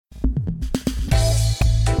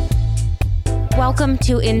Welcome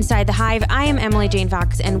to Inside the Hive. I am Emily Jane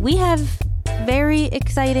Fox, and we have very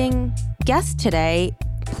exciting guests today,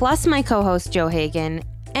 plus my co-host Joe Hagan,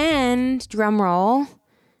 and drumroll,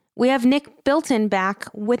 we have Nick Bilton back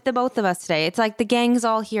with the both of us today. It's like the gang's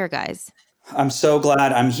all here, guys. I'm so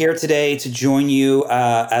glad I'm here today to join you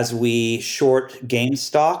as we short game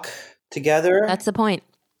stock together. That's the point.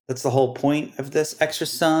 That's the whole point of this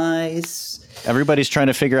exercise. Everybody's trying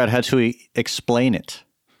to figure out how to explain it.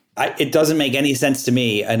 It doesn't make any sense to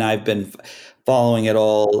me, and I've been following it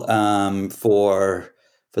all for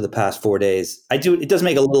the past 4 days. It does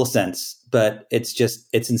make a little sense, but it's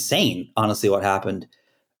insane, honestly, what happened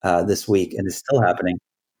this week, and it's still happening.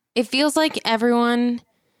 It feels like everyone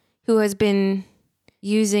who has been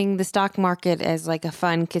using the stock market as like a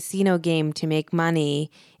fun casino game to make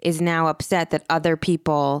money is now upset that other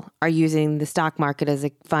people are using the stock market as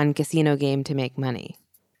a fun casino game to make money.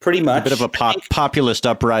 Pretty much. A bit of a populist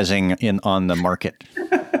uprising on the market.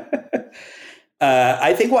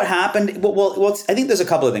 I think what happened, I think there's a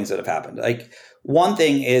couple of things that have happened. Like, one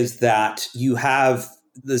thing is that you have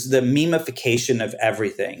the memification of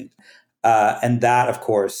everything. And that, of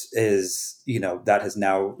course, is, that has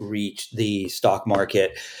now reached the stock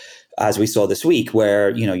market, as we saw this week, where,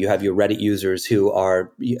 you have your Reddit users who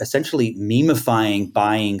are essentially memifying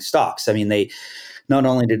buying stocks. I mean, not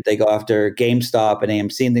only did they go after GameStop and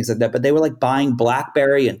AMC and things like that, but they were like buying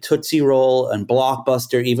BlackBerry and Tootsie Roll and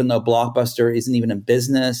Blockbuster, even though Blockbuster isn't even in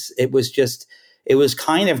business. It was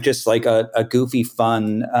kind of just like a goofy,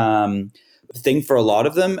 fun thing for a lot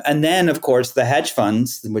of them. And then, of course, the hedge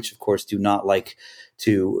funds, which of course do not like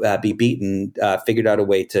to be beaten, figured out a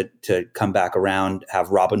way to come back around, have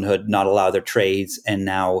Robinhood not allow their trades. And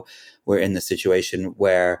now we're in the situation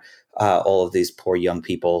where all of these poor young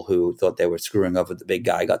people who thought they were screwing over the big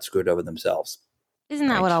guy got screwed over themselves. Isn't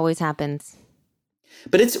that what always happens?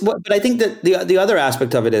 But I think that the other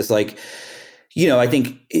aspect of it is like, I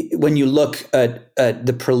think when you look at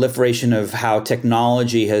the proliferation of how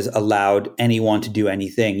technology has allowed anyone to do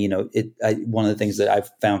anything, one of the things that I've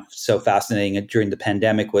found so fascinating during the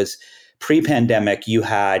pandemic was pre-pandemic, you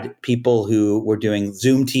had people who were doing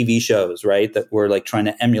Zoom TV shows, right, that were like trying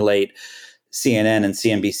to emulate CNN and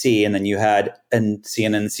CNBC, and then you had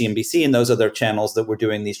CNN and CNBC and those other channels that were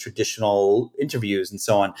doing these traditional interviews and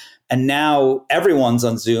so on. And now everyone's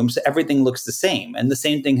on Zoom, so everything looks the same. And the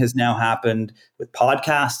same thing has now happened with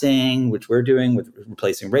podcasting, which we're doing with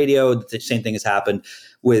replacing radio. The same thing has happened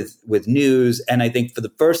with news. And I think for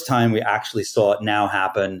the first time, we actually saw it now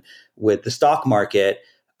happen with the stock market.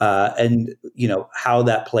 And how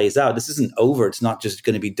that plays out. This isn't over. It's not just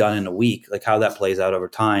going to be done in a week. Like how that plays out over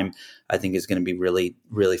time, I think is going to be really,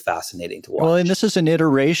 really fascinating to watch. Well, and this is an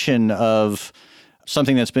iteration of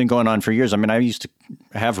something that's been going on for years. I mean, I used to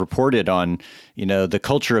have reported on, the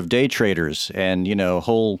culture of day traders and,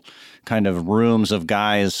 whole kind of rooms of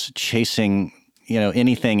guys chasing,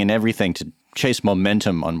 anything and everything to chase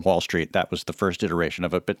momentum on Wall Street. That was the first iteration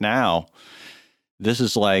of it. But now this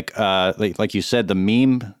is like you said, the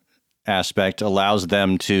meme aspect allows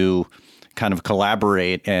them to kind of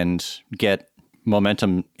collaborate and get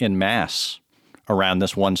momentum in mass around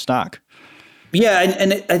this one stock. Yeah,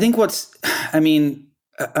 and I think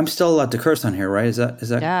I'm still allowed to curse on here, right? Is that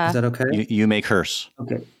yeah. Is that okay? You may curse.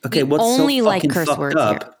 Okay. What's only so like fucking curse fucked words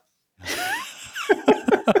up?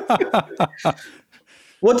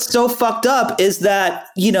 What's so fucked up is that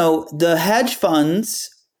the hedge funds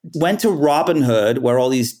went to Robinhood, where all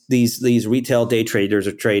these retail day traders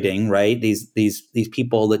are trading, right? These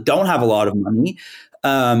people that don't have a lot of money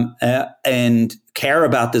and care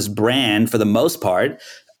about this brand for the most part,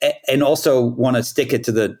 and also want to stick it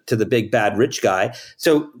to the big bad rich guy.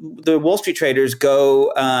 So the Wall Street traders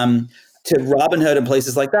go to Robinhood and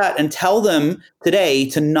places like that and tell them today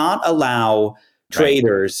to not allow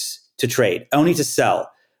traders to trade, only to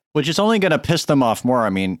sell, which is only going to piss them off more. I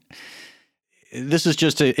mean, this is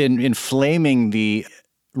just inflaming the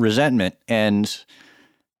resentment. And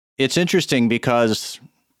it's interesting because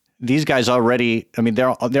these guys already, I mean,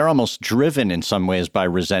 they're almost driven in some ways by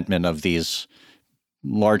resentment of these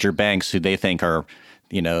larger banks who they think are,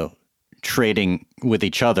 trading with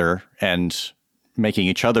each other and making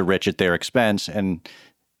each other rich at their expense. And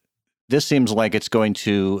this seems like it's going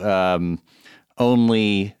to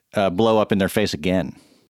only blow up in their face again.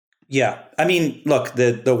 Yeah. I mean, look,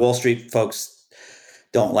 the Wall Street folks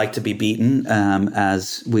don't like to be beaten,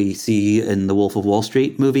 as we see in the Wolf of Wall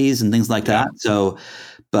Street movies and things like that. So,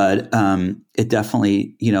 but it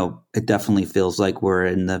definitely feels like we're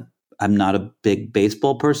in I'm not a big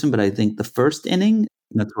baseball person, but I think the first inning,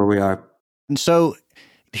 that's where we are. And so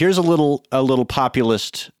here's a little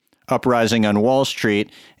populist uprising on Wall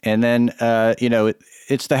Street. And then,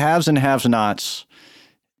 it's the haves and have-nots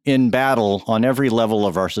in battle on every level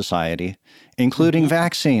of our society, including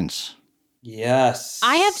vaccines. Yes.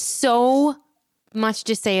 I have so much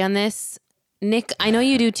to say on this. Nick, I know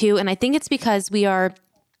you do too. And I think it's because we are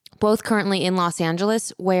both currently in Los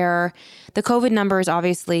Angeles, where the COVID numbers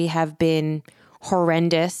obviously have been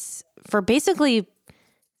horrendous for basically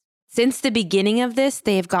since the beginning of this.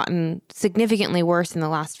 They have gotten significantly worse in the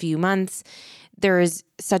last few months. There is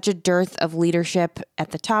such a dearth of leadership at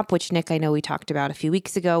the top, which, Nick, I know we talked about a few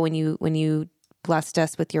weeks ago when you blessed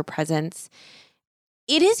us with your presence.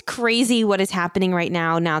 It is crazy what is happening right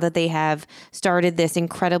now that they have started this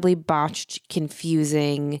incredibly botched,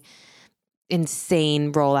 confusing,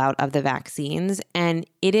 insane rollout of the vaccines. And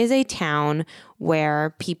it is a town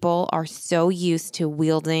where people are so used to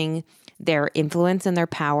wielding their influence and their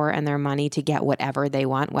power and their money to get whatever they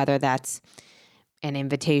want, whether that's an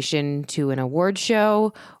invitation to an award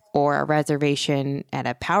show or a reservation at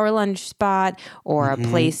a power lunch spot or a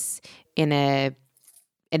place in an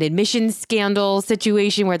admissions scandal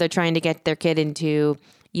situation where they're trying to get their kid into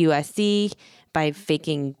USC by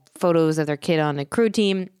faking photos of their kid on a crew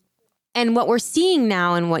team. And what we're seeing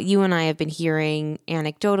now and what you and I have been hearing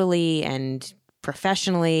anecdotally and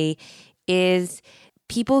professionally is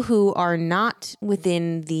people who are not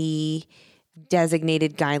within the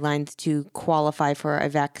designated guidelines to qualify for a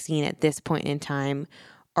vaccine at this point in time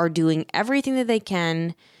are doing everything that they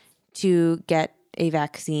can to get a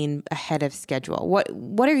vaccine ahead of schedule.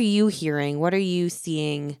 What are you hearing? What are you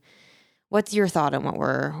seeing? What's your thought on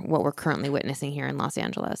what we're currently witnessing here in Los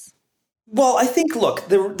Angeles? Well, I think, look,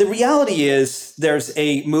 the reality is there's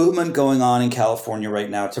a movement going on in California right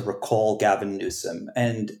now to recall Gavin Newsom,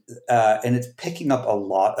 and it's picking up a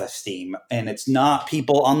lot of steam. And it's not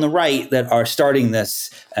people on the right that are starting this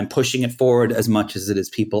and pushing it forward as much as it is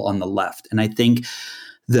people on the left. And I think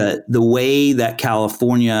the way that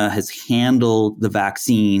California has handled the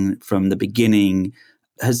vaccine from the beginning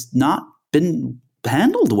has not been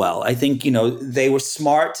handled well. I think, they were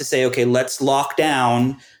smart to say, okay, let's lock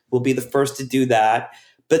down. We'll be the first to do that.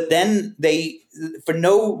 But then they, for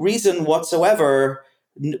no reason whatsoever,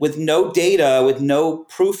 with no data, with no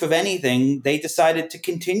proof of anything, they decided to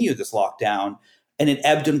continue this lockdown. And it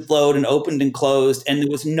ebbed and flowed and opened and closed. And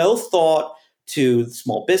there was no thought to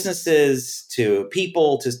small businesses, to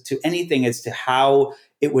people, to anything as to how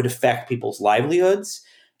it would affect people's livelihoods.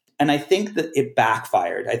 And I think that it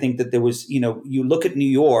backfired. I think that there was, you look at New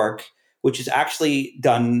York, which has actually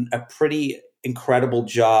done a pretty incredible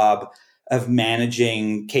job of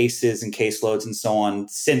managing cases and caseloads and so on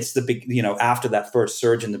since after that first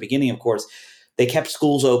surge in the beginning. Of course, they kept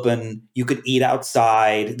schools open. You could eat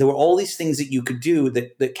outside. There were all these things that you could do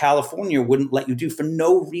that California wouldn't let you do for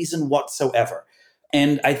no reason whatsoever.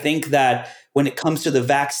 And I think that when it comes to the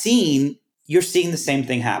vaccine, you're seeing the same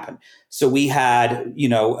thing happen. So we had,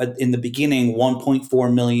 in the beginning,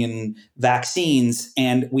 1.4 million vaccines,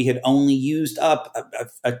 and we had only used up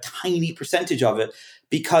a tiny percentage of it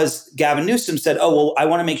because Gavin Newsom said, oh, well, I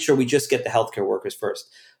want to make sure we just get the healthcare workers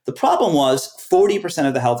first. The problem was 40%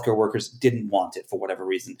 of the healthcare workers didn't want it for whatever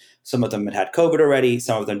reason. Some of them had COVID already.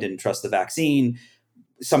 Some of them didn't trust the vaccine.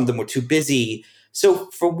 Some of them were too busy. So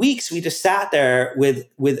for weeks, we just sat there with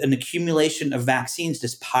an accumulation of vaccines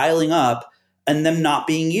just piling up and them not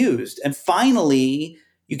being used. And finally,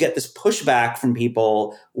 you get this pushback from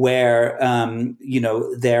people where,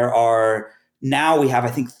 there are now we have, I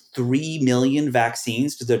think, 3 million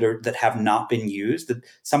vaccines that have not been used. That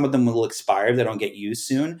some of them will expire if they don't get used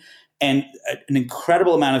soon. And an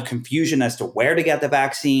incredible amount of confusion as to where to get the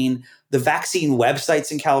vaccine. The vaccine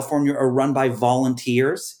websites in California are run by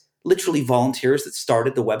volunteers, literally volunteers that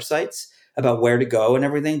started the websites about where to go and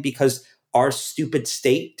everything, because our stupid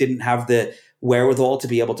state didn't have the wherewithal to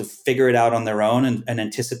be able to figure it out on their own and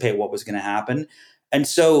anticipate what was going to happen. And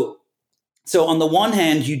so on the one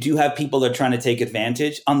hand, you do have people that are trying to take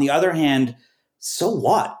advantage. On the other hand, so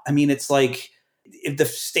what? I mean, it's like, if the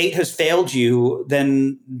state has failed you,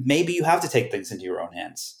 then maybe you have to take things into your own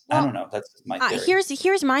hands. Well, I don't know. That's my theory.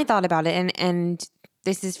 Here's my thought about it. And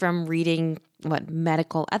this is from reading what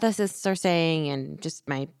medical ethicists are saying, and just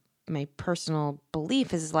my personal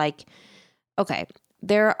belief is like, okay,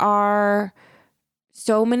 there are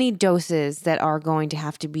so many doses that are going to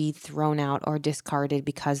have to be thrown out or discarded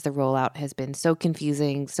because the rollout has been so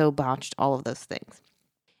confusing, so botched, all of those things.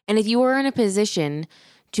 And if you are in a position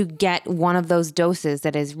to get one of those doses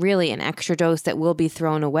that is really an extra dose that will be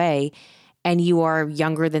thrown away, and you are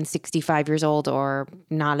younger than 65 years old or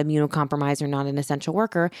not immunocompromised or not an essential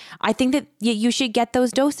worker, I think that you should get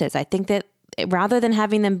those doses. I think that rather than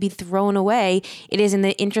having them be thrown away, it is in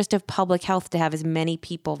the interest of public health to have as many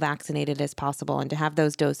people vaccinated as possible, and to have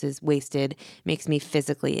those doses wasted makes me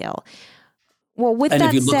physically ill. Well, with And that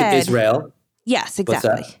if you look said, at Israel, yes, what's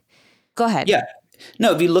that? exactly. Go ahead. Yeah.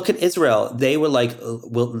 No, if you look at Israel, they were like,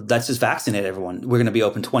 well, let's just vaccinate everyone. We're going to be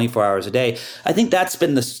open 24 hours a day. I think that's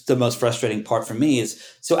been the most frustrating part for me is,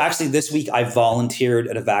 so actually this week I volunteered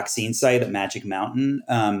at a vaccine site at Magic Mountain.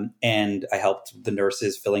 And I helped the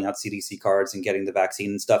nurses filling out CDC cards and getting the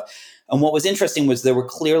vaccine and stuff. And what was interesting was there were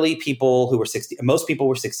clearly people who were 60, most people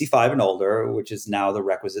were 65 and older, which is now the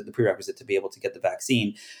prerequisite to be able to get the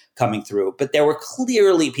vaccine coming through. But there were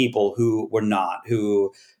clearly people who were not,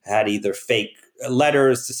 who had either fake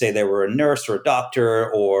letters to say they were a nurse or a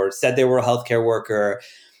doctor, or said they were a healthcare worker.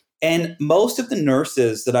 And most of the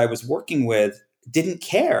nurses that I was working with didn't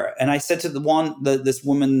care. And I said to this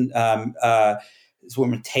woman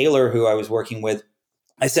Taylor, who I was working with,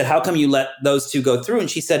 I said, how come you let those two go through? And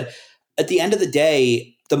she said, at the end of the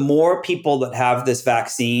day, the more people that have this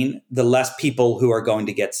vaccine, the less people who are going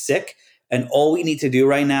to get sick. And all we need to do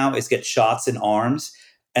right now is get shots in arms.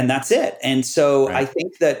 And that's it. And so I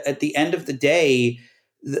think that at the end of the day,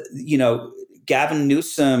 Gavin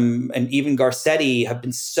Newsom and even Garcetti have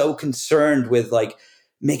been so concerned with like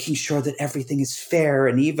making sure that everything is fair,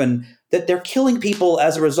 and even that they're killing people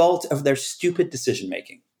as a result of their stupid decision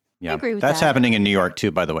making. Yeah, that's happening in New York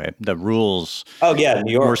too, by the way. The rules New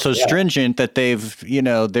York were so stringent that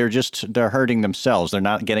they're hurting themselves. They're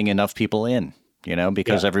not getting enough people in,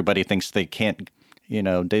 because everybody thinks they can't.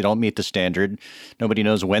 They don't meet the standard. Nobody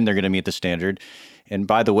knows when they're going to meet the standard. And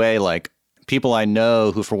by the way, like people I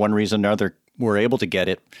know who for one reason or another were able to get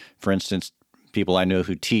it, for instance, people I know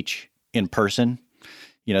who teach in person,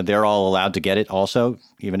 they're all allowed to get it also,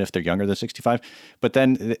 even if they're younger than 65. But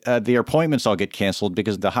then the appointments all get canceled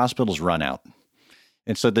because the hospitals run out.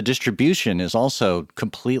 And so the distribution is also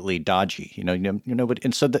completely dodgy,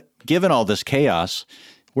 and so given all this chaos,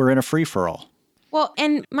 we're in a free-for-all. Well,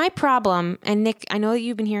 and my problem, and Nick, I know that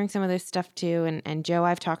you've been hearing some of this stuff too, and Joe,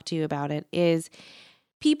 I've talked to you about it, is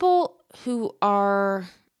people who are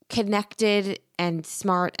connected and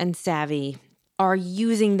smart and savvy are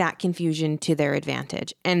using that confusion to their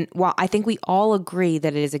advantage. And while I think we all agree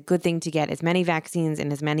that it is a good thing to get as many vaccines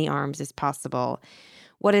in as many arms as possible,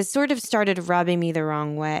 what has sort of started rubbing me the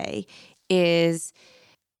wrong way is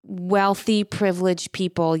wealthy, privileged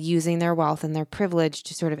people using their wealth and their privilege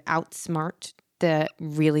to sort of outsmart the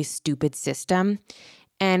really stupid system.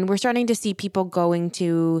 And we're starting to see people going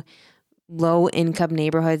to low income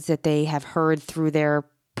neighborhoods that they have heard through their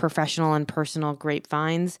professional and personal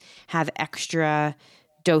grapevines have extra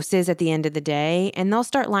doses at the end of the day. And they'll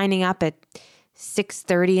start lining up at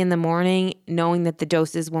 6:30 in the morning, knowing that the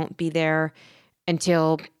doses won't be there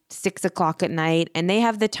until 6 o'clock at night. And they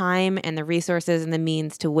have the time and the resources and the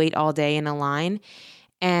means to wait all day in a line.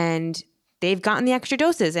 And they've gotten the extra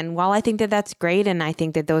doses. And while I think that that's great, and I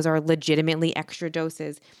think that those are legitimately extra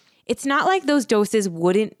doses, it's not like those doses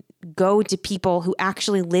wouldn't go to people who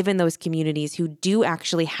actually live in those communities who do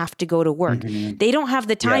actually have to go to work. Mm-hmm. They don't have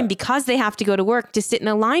the time because they have to go to work to sit in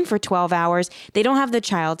a line for 12 hours. They don't have the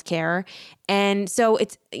childcare. And so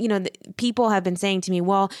it's, people have been saying to me,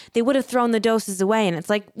 well, they would have thrown the doses away. And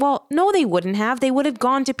it's like, well, no, they wouldn't have. They would have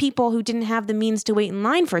gone to people who didn't have the means to wait in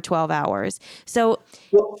line for 12 hours. So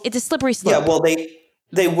it's a slippery slope. Yeah, well,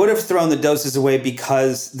 they would have thrown the doses away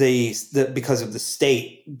because because of the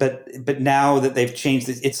state, but now that they've changed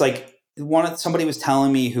this, it's like somebody was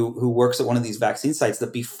telling me who works at one of these vaccine sites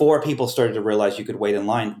that before people started to realize you could wait in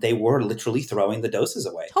line, they were literally throwing the doses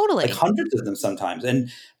away. Totally, like hundreds of them sometimes.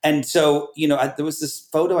 And so there was this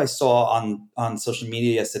photo I saw on social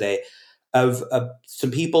media yesterday of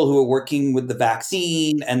some people who were working with the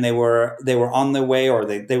vaccine, and they were on their way, or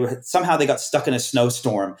they got stuck in a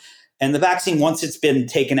snowstorm. And the vaccine, once it's been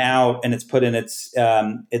taken out and it's put in its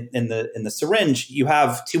in the syringe, you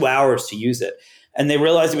have 2 hours to use it. And they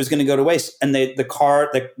realized it was going to go to waste. And the car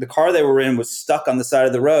they were in was stuck on the side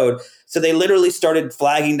of the road. So they literally started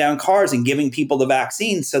flagging down cars and giving people the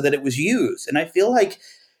vaccine so that it was used. And I feel like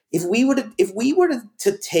if we were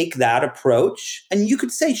to take that approach, and you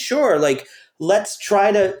could say, sure, like let's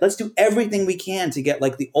do everything we can to get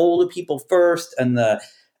like the older people first, and the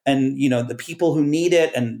people who need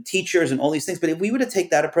it, and teachers and all these things. But if we were to take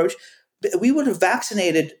that approach, we would have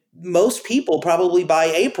vaccinated most people probably by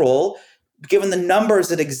April, given the numbers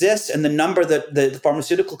that exist and the number that the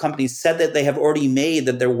pharmaceutical companies said that they have already made,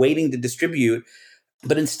 that they're waiting to distribute.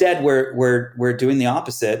 But instead, we're doing the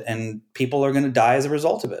opposite, and people are going to die as a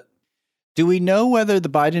result of it. Do we know whether the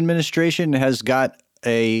Biden administration has got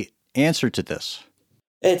an answer to this?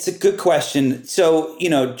 It's a good question. So,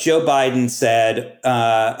 Joe Biden said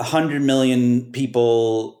 100 million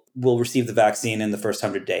people will receive the vaccine in the first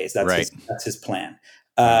 100 days. That's his plan.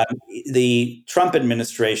 The Trump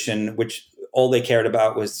administration, which all they cared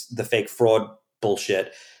about was the fake fraud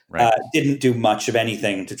bullshit, didn't do much of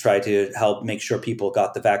anything to try to help make sure people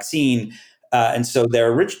got the vaccine. And so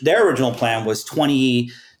their original plan was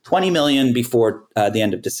 20 million before the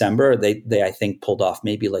end of December. They I think pulled off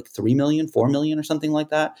maybe like 3 million, 4 million or something like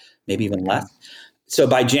that, maybe even less. So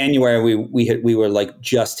by January, we were like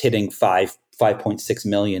just hitting 5.6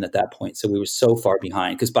 million at that point. So we were so far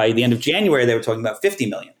behind, because by the end of January, they were talking about 50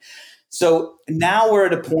 million. So now we're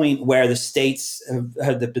at a point where the states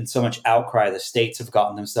have been so much outcry. The states have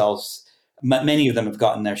gotten themselves, many of them have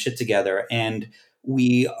gotten their shit together. And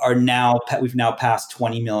we've now passed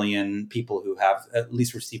 20 million people who have at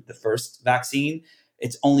least received the first vaccine.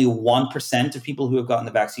 It's only 1% of people who have gotten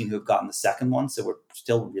the vaccine who have gotten the second one. So we're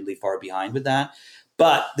still really far behind with that.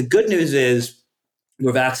 But the good news is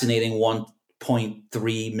we're vaccinating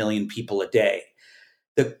 1.3 million people a day.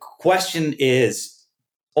 The question is,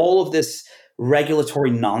 all of this regulatory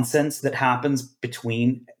nonsense that happens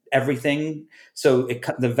between everything. So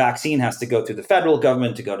the vaccine has to go through the federal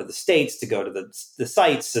government, to go to the states, to go to the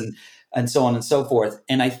sites, and so on and so forth.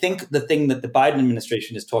 And I think the thing that the Biden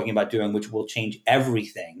administration is talking about doing, which will change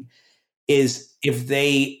everything, is if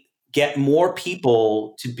they get more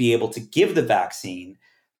people to be able to give the vaccine,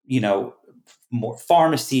 more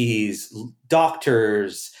pharmacies,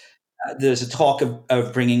 doctors. There's a talk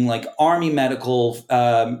of bringing like Army medical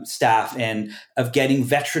staff in, of getting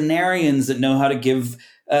veterinarians that know how to give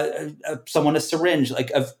someone a syringe,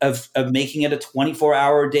 like of making it a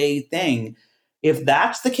 24-hour-a-day thing. If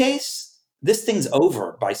that's the case, this thing's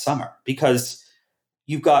over by summer, because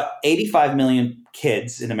you've got 85 million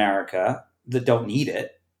kids in America that don't need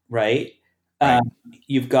it, right?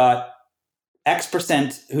 You've got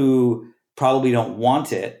X% who probably don't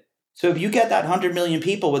want it. So if you get that 100 million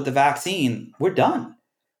people with the vaccine, we're done.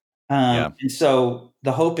 And so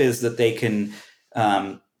the hope is that they can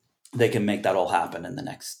make that all happen in the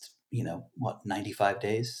next, 95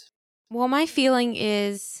 days. Well, my feeling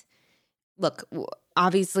is, look,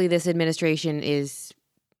 obviously this administration is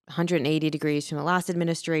 180 degrees from the last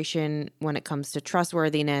administration when it comes to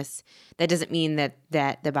trustworthiness. That doesn't mean that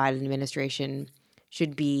the Biden administration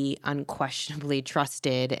should be unquestionably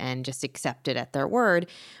trusted and just accepted at their word.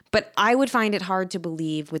 But I would find it hard to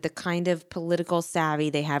believe, with the kind of political savvy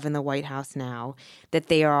they have in the White House now, that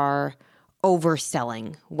they are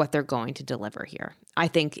overselling what they're going to deliver here. I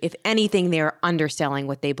think, if anything, they're underselling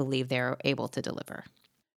what they believe they're able to deliver.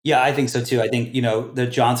 Yeah, I think so too. I think, the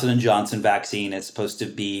Johnson & Johnson vaccine is supposed to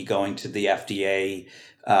be going to the FDA,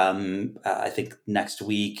 I think next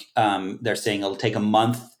week. They're saying it'll take a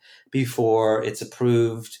month before it's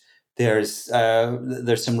approved. There's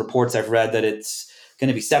some reports I've read that it's going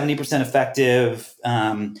to be 70% effective.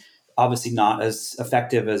 Obviously not as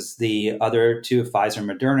effective as the other two, Pfizer and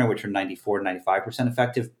Moderna, which are 94 to 95%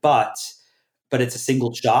 effective, but it's a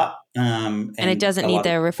single shot. And it doesn't need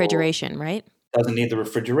the refrigeration, right? Doesn't need the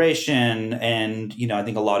refrigeration. And, I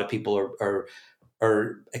think a lot of people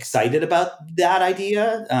are excited about that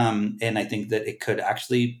idea. And I think that it could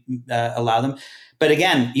actually allow them. But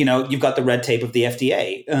again, you've got the red tape of the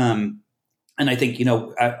FDA. And I think,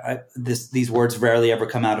 these words rarely ever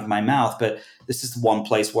come out of my mouth, but this is one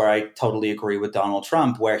place where I totally agree with Donald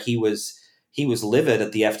Trump, where he was livid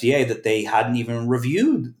at the FDA that they hadn't even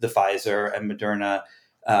reviewed the Pfizer and Moderna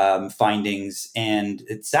findings. And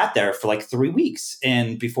it sat there for like 3 weeks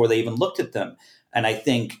and before they even looked at them. And I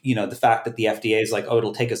think, the fact that the FDA is like, oh,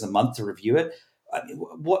 it'll take us a month to review it. I mean,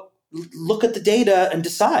 look at the data and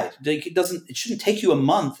decide. It shouldn't take you a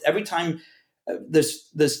month. Every time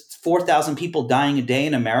there's 4,000 people dying a day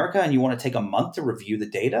in America and you want to take a month to review the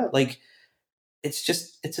data, like it's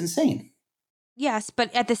insane. Yes,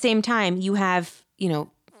 but at the same time, you have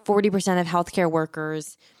 40% of healthcare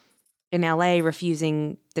workers in LA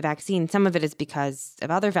refusing the vaccine. Some of it is because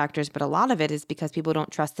of other factors, but a lot of it is because people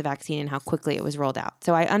don't trust the vaccine and how quickly it was rolled out.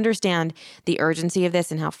 So I understand the urgency of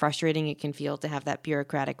this and how frustrating it can feel to have that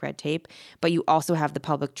bureaucratic red tape, but you also have the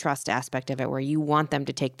public trust aspect of it, where you want them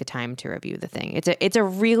to take the time to review the thing. It's a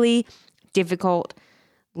really difficult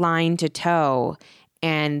line to toe,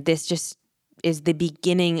 and this just is the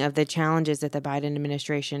beginning of the challenges that the Biden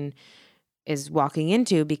administration is walking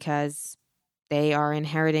into, because they are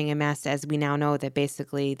inheriting a mess, as we now know, that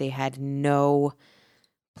basically they had no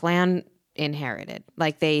plan inherited.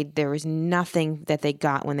 Like there was nothing that they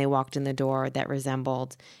got when they walked in the door that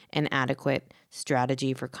resembled an adequate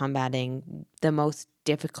strategy for combating the most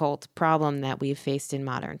difficult problem that we've faced in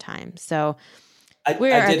modern times. So I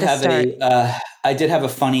did have a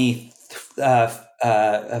funny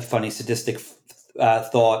sadistic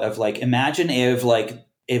thought of like, imagine if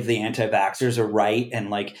the anti-vaxxers are right and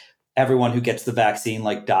like everyone who gets the vaccine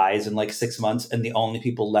like dies in like 6 months, and the only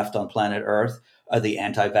people left on planet Earth are the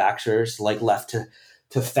anti-vaxxers, like left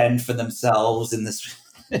to fend for themselves in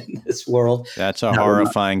this world. That's a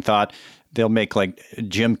horrifying thought. They'll make like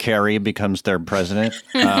Jim Carrey becomes their president.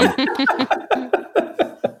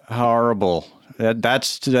 Horrible.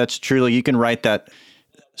 That's truly, you can write that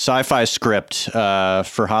sci-fi script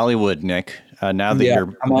for Hollywood, Nick. Now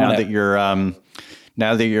that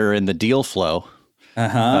you're in the deal flow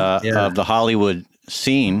of the Hollywood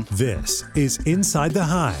scene. This is Inside the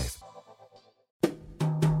Hive.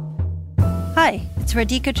 Hi, it's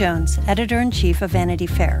Radhika Jones, Editor-in-Chief of Vanity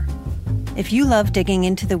Fair. If you love digging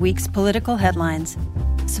into the week's political headlines,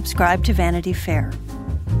 subscribe to Vanity Fair.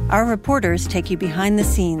 Our reporters take you behind the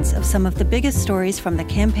scenes of some of the biggest stories from the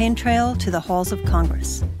campaign trail to the halls of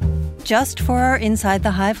Congress. Just for our Inside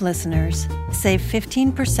the Hive listeners, save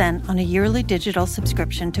 15% on a yearly digital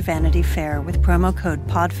subscription to Vanity Fair with promo code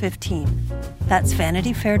POD15. That's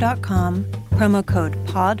vanityfair.com, promo code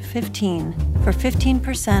POD15 for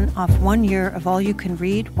 15% off 1 year of all you can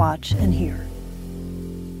read, watch, and hear.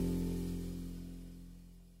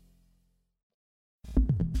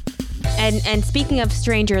 And speaking of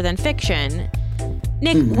stranger than fiction,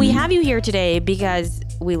 Nick, we have you here today because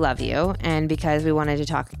we love you and because we wanted to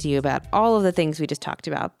talk to you about all of the things we just talked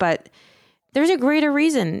about. But there's a greater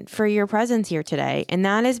reason for your presence here today, and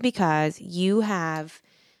that is because you have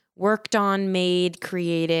worked on, made,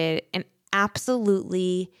 created an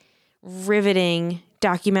absolutely riveting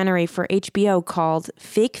documentary for HBO called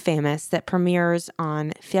Fake Famous that premieres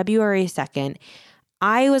on February 2nd.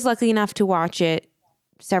 I was lucky enough to watch it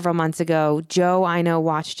several months ago. Joe, I know,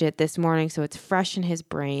 watched it this morning, so it's fresh in his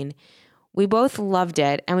brain. We both loved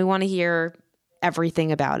it, and we want to hear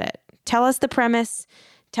everything about it. Tell us the premise.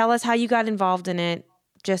 Tell us how you got involved in it.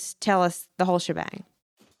 Just tell us the whole shebang.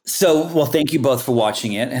 So, well, thank you both for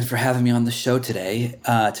watching it and for having me on the show today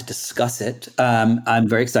to discuss it. I'm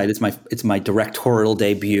very excited. It's my directorial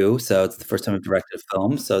debut, so it's the first time I've directed a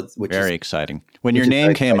film. So, very exciting. When your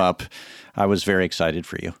name came up, I was very excited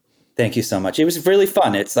for you. Thank you so much. It was really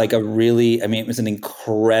fun. It's like it was an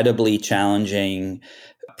incredibly challenging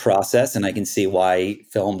process, and I can see why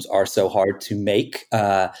films are so hard to make.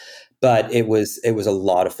 But it was a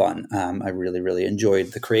lot of fun. I really, really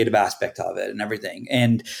enjoyed the creative aspect of it and everything.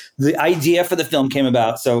 And the idea for the film came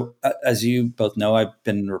about. So as you both know, I've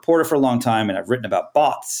been a reporter for a long time, and I've written about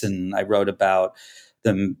bots, and I wrote about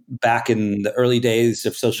them back in the early days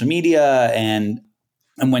of social media. And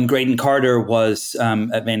when Graydon Carter was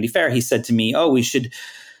at Vanity Fair, he said to me, "Oh, we should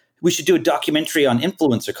do a documentary on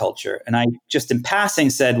influencer culture." And I just in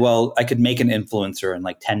passing said, "Well, I could make an influencer in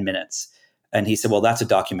like 10 minutes." And he said, "Well, that's a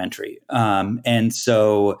documentary." And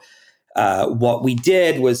so what we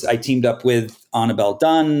did was I teamed up with Annabelle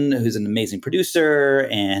Dunn, who's an amazing producer,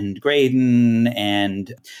 and Graydon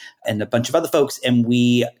and a bunch of other folks. And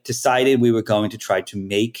we decided we were going to try to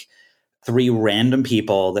make 3 random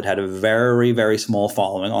people that had a very, very small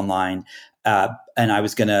following online. And I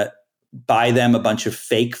was going to buy them a bunch of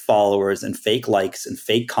fake followers and fake likes and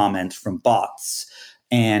fake comments from bots.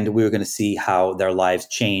 And we were going to see how their lives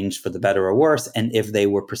changed for the better or worse, and if they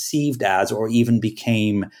were perceived as or even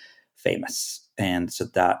became famous. And so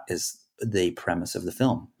that is the premise of the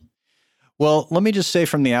film. Well, let me just say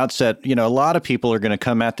from the outset, a lot of people are going to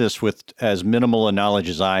come at this with as minimal a knowledge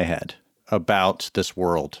as I had about this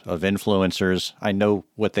world of influencers. I know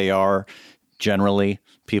what they are generally,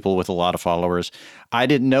 people with a lot of followers. I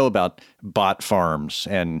didn't know about bot farms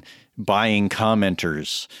and buying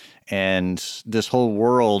commenters and this whole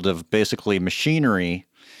world of basically machinery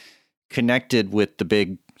connected with the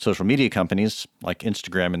big social media companies like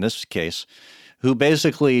Instagram in this case, who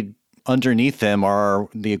basically underneath them are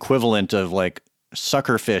the equivalent of like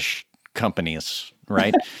suckerfish companies,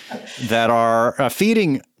 right? that are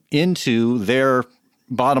feeding into their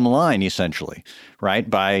bottom line, essentially, right?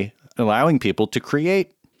 By allowing people to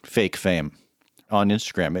create fake fame on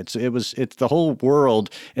Instagram. It's the whole world.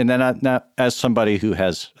 And then not as somebody who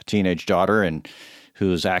has a teenage daughter and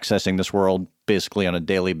who's accessing this world basically on a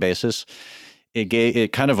daily basis,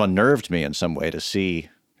 it kind of unnerved me in some way to see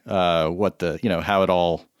how the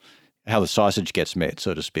sausage gets made,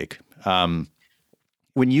 so to speak.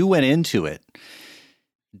 When you went into it,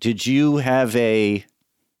 did you have a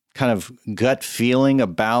kind of gut feeling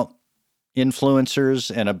about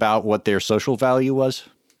influencers and about what their social value was?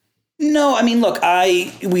 No, I mean, look,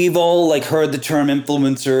 we've all like heard the term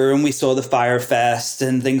influencer, and we saw the Fyre Fest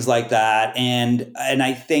and things like that. And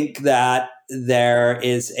I think that there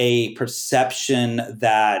is a perception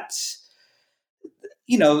that,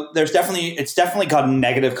 it's definitely got a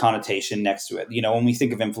negative connotation next to it. When we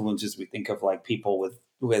think of influencers, we think of like people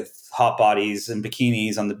with hot bodies and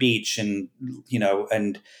bikinis on the beach and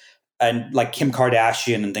like Kim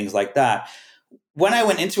Kardashian and things like that. When I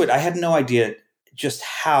went into it, I had no idea just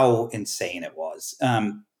how insane it was.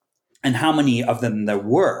 And how many of them there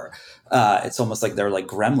were. It's almost like they're like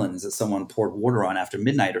gremlins that someone poured water on after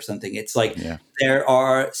midnight or something. It's like there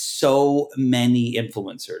are so many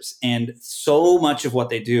influencers, and so much of what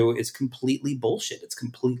they do is completely bullshit. It's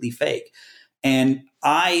completely fake. And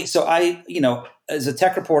as a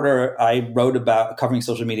tech reporter, I wrote about covering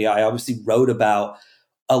social media. I obviously wrote about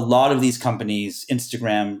a lot of these companies,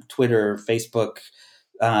 Instagram, Twitter, Facebook,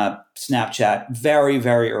 Snapchat, very,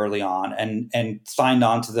 very early on, and signed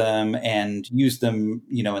on to them and used them,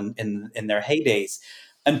 in their heydays.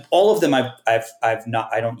 And all of them I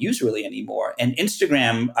don't use really anymore. And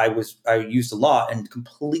Instagram I used a lot and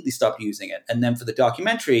completely stopped using it. And then for the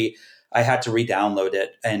documentary, I had to re-download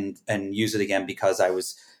it and use it again because I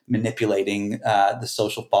was manipulating the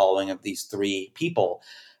social following of these three people.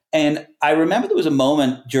 And I remember there was a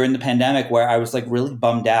moment during the pandemic where I was like really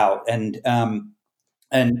bummed out, and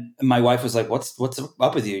my wife was like, what's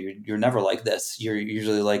up with you? You're never like this. You're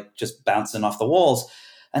usually like just bouncing off the walls.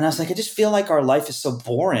 And I was like, I just feel like our life is so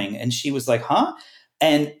boring. And she was like, huh?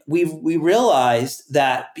 And we realized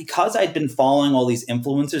that because I'd been following all these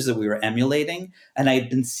influencers that we were emulating, and I had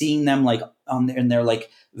been seeing them like in their like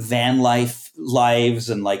van life lives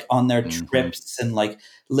and like on their trips and like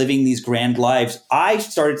living these grand lives, I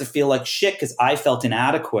started to feel like shit because I felt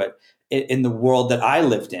inadequate in the world that I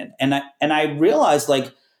lived in. And I realized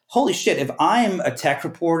like, holy shit, if I'm a tech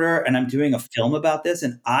reporter and I'm doing a film about this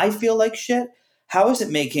and I feel like shit, how is it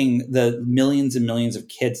making the millions and millions of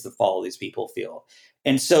kids that follow these people feel?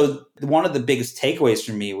 And so one of the biggest takeaways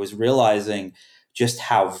for me was realizing just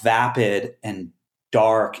how vapid and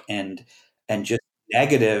dark and just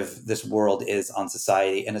negative this world is on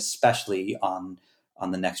society, and especially on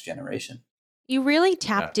the next generation. You really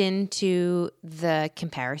tapped into the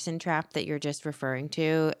comparison trap that you're just referring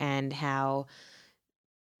to, and how,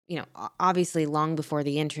 obviously long before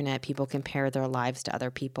the internet, people compare their lives to other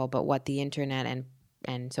people. But what the internet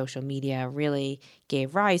and social media really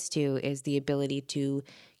gave rise to is the ability to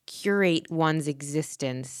curate one's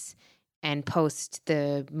existence and post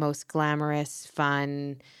the most glamorous,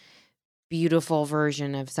 fun, beautiful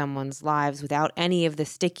version of someone's lives without any of the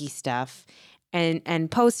sticky stuff. And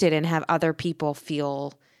post it and have other people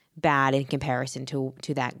feel bad in comparison to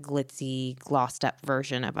that glitzy, glossed up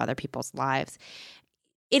version of other people's lives.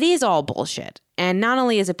 It is all bullshit. And not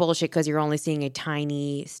only is it bullshit because you're only seeing a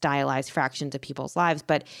tiny stylized fractions of people's lives,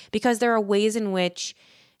 but because there are ways in which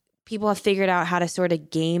people have figured out how to sort of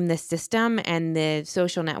game the system, and the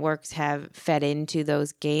social networks have fed into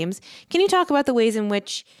those games. Can you talk about the ways in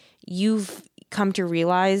which you've come to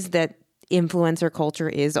realize that influencer culture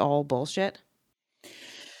is all bullshit?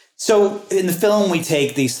 So in the film, we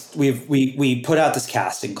take these. We put out this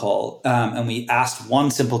casting call, and we asked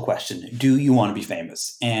one simple question: do you want to be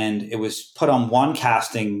famous? And it was put on one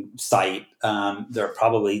casting site. There are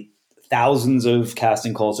probably thousands of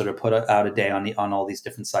casting calls that are put out a day on all these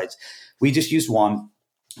different sites. We just used one.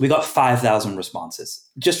 We got 5,000 responses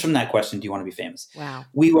just from that question: do you want to be famous? Wow.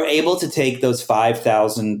 We were able to take those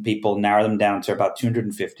 5,000 people, narrow them down to about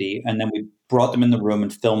 250, and then we brought them in the room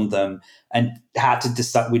and filmed them, and had to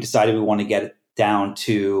decide. We decided we want to get it down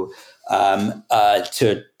to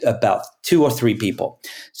about 2 or 3 people.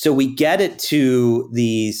 So we get it to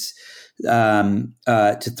these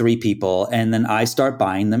to 3 people, and then I start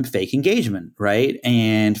buying them fake engagement, right,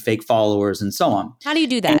 and fake followers, and so on. How do you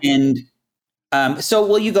do that? And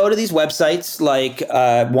you go to these websites. Like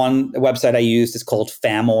one website I used is called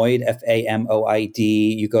Famoid, Famoid.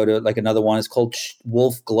 You go to like another one is called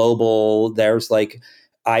Wolf Global. There's like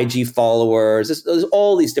IG followers. There's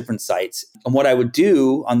all these different sites. And what I would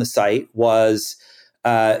do on the site was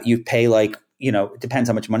you pay like, it depends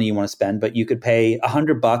how much money you want to spend, but you could pay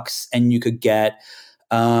 $100 and you could get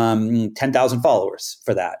 10,000 followers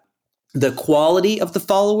for that. The quality of the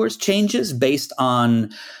followers changes based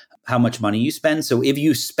on how much money you spend. So if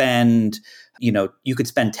you spend, you could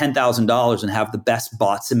spend $10,000 and have the best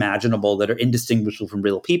bots imaginable that are indistinguishable from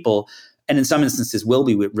real people. And in some instances will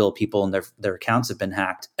be with real people, and their accounts have been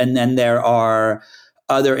hacked. And then there are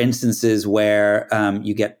other instances where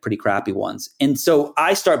you get pretty crappy ones. And so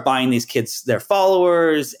I start buying these kids their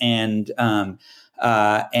followers, and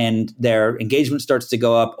their engagement starts to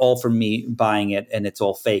go up, all from me buying it, and it's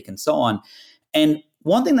all fake and so on. And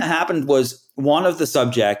one thing that happened was one of the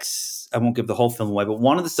subjects, I won't give the whole film away, but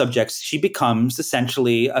one of the subjects, she becomes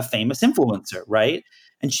essentially a famous influencer, right?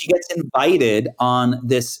 And she gets invited on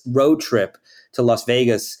this road trip to Las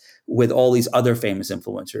Vegas with all these other famous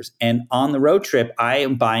influencers. And on the road trip, I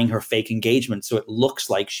am buying her fake engagement, so it looks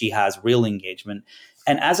like she has real engagement.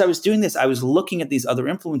 And as I was doing this, I was looking at these other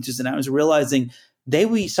influencers and I was realizing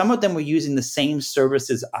some of them were using the same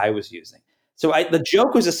services I was using. So the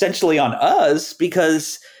joke was essentially on us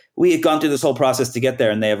because we had gone through this whole process to get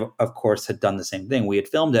there, and they, of course, had done the same thing. We had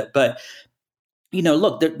filmed it. But,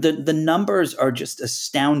 look, the numbers are just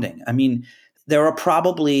astounding. I mean, there are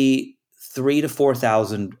probably 3,000 to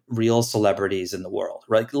 4,000 real celebrities in the world,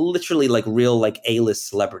 right? Literally like real, like A-list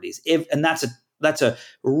celebrities. And that's a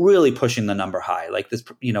really pushing the number high, like this,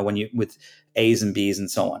 when you with A's and B's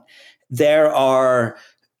and so on. There are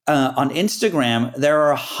on Instagram, there are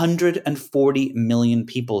 140 million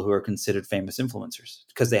people who are considered famous influencers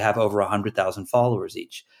because they have over 100,000 followers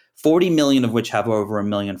each, 40 million of which have over 1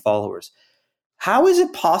 million followers. How is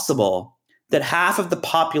it possible that half of the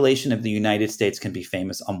population of the United States can be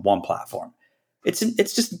famous on one platform? It's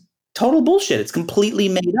just total bullshit. It's completely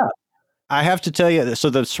made up. I have to tell you, so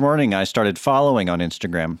this morning I started following on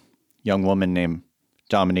Instagram a young woman named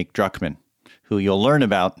Dominique Druckmann, who you'll learn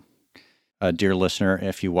about, dear listener,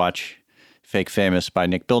 if you watch Fake Famous by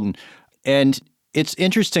Nick Bilton. And it's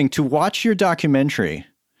interesting to watch your documentary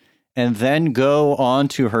and then go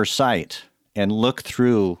onto her site and look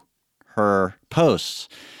through her posts.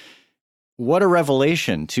 What a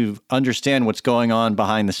revelation to understand what's going on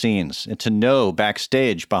behind the scenes and to know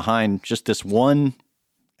backstage behind just this one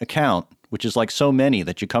account, which is like so many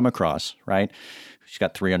that you come across, right? She's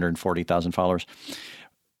got 340,000 followers.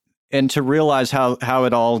 And to realize how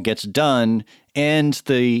it all gets done and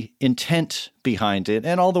the intent behind it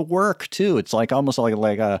and all the work too. It's like almost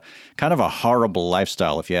like a kind of a horrible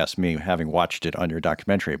lifestyle, if you ask me, having watched it on your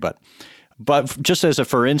documentary. But just as a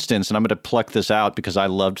for instance, and I'm going to pluck this out because I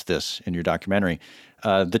loved this in your documentary,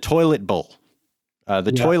 the toilet bowl,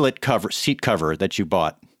 toilet seat cover that you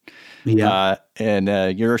bought. Yeah.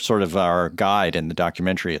 And you're sort of our guide in the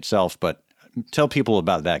documentary itself, but tell people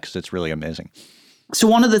about that because it's really amazing. So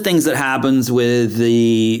one of the things that happens with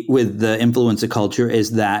the influencer culture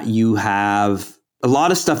is that you have a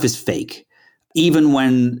lot of stuff is fake. Even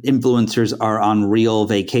when influencers are on real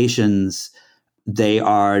vacations, they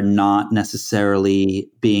are not necessarily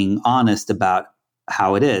being honest about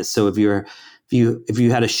how it is. So if you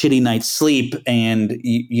had a shitty night's sleep and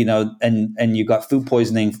you got food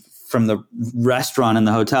poisoning from the restaurant in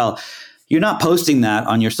the hotel, you're not posting that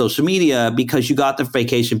on your social media because you got the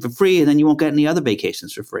vacation for free and then you won't get any other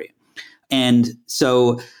vacations for free. And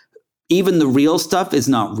so even the real stuff is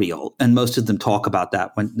not real. And most of them talk about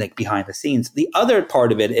that when like behind the scenes. The other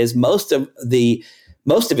part of it is most of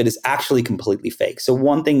it is actually completely fake. So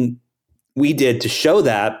one thing we did to show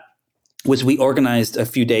that was we organized a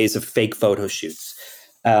few days of fake photo shoots.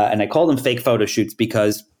 And I call them fake photo shoots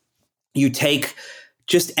because you take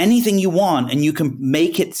just anything you want and you can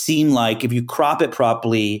make it seem like, if you crop it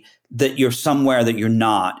properly, that you're somewhere that you're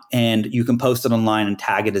not, and you can post it online and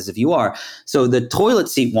tag it as if you are. So the toilet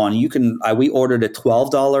seat one, we ordered a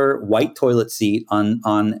 $12 white toilet seat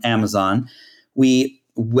on Amazon. We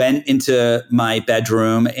went into my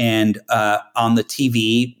bedroom and on the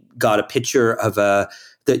TV got a picture of an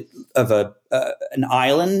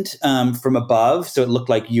island from above, so it looked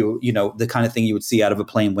like the kind of thing you would see out of a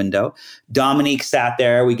plane window. Dominique sat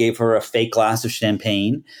there. We gave her a fake glass of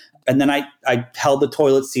champagne, and then I held the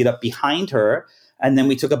toilet seat up behind her, and then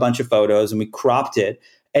we took a bunch of photos and we cropped it.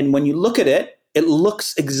 And when you look at it, it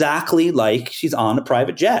looks exactly like she's on a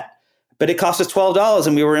private jet. But it cost us $12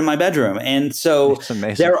 and we were in my bedroom. And so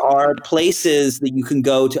there are places that you can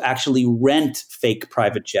go to actually rent fake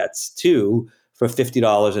private jets too for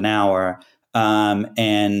 $50 an hour.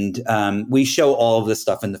 We show all of this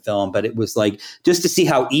stuff in the film, but it was like, just to see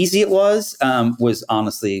how easy it was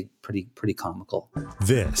honestly pretty comical.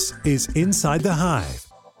 This is Inside the Hive.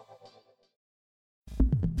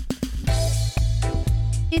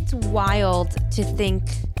 It's wild to think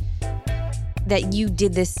that you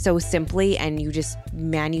did this so simply and you just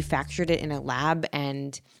manufactured it in a lab.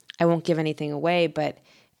 And I won't give anything away, but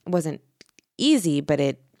it wasn't easy, but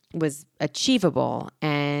it was achievable.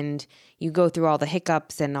 And you go through all the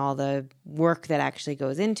hiccups and all the work that actually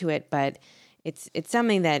goes into it. But it's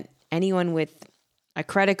something that anyone with a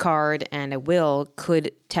credit card and a will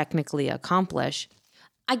could technically accomplish.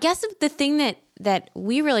 I guess the thing that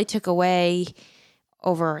we really took away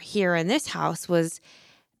over here in this house was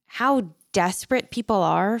how desperate people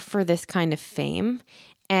are for this kind of fame.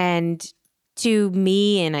 And to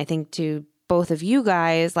me, and I think to both of you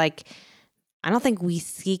guys, like, I don't think we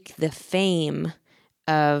seek the fame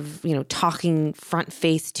of, talking front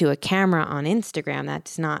face to a camera on Instagram.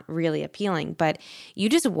 That's not really appealing. But you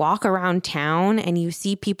just walk around town and you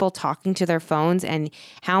see people talking to their phones. And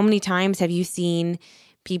how many times have you seen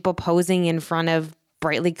people posing in front of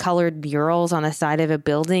brightly colored murals on the side of a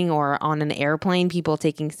building or on an airplane, people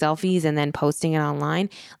taking selfies and then posting it online?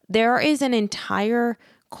 There is an entire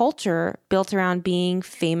culture built around being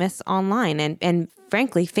famous online and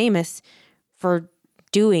frankly, famous for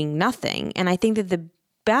doing nothing. And I think that the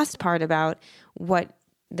best part about what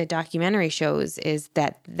the documentary shows is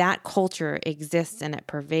that culture exists and it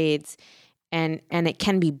pervades and it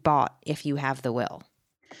can be bought if you have the will.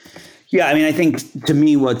 Yeah, I mean, I think to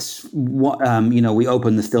me, we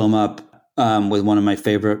open the film up with one of my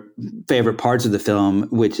favorite parts of the film,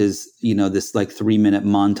 which is, this like 3-minute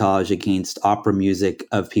montage against opera music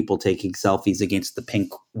of people taking selfies against the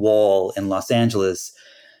pink wall in Los Angeles.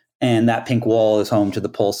 And that pink wall is home to the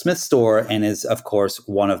Paul Smith store and is, of course,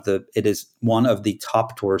 one of the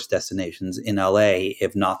top tourist destinations in LA,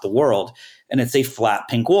 if not the world. And it's a flat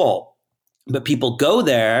pink wall. But people go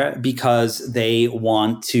there because they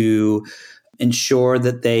want to ensure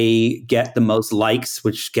that they get the most likes,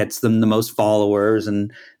 which gets them the most followers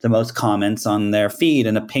and the most comments on their feed.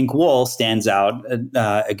 And a pink wall stands out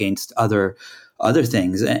against other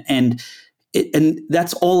things. And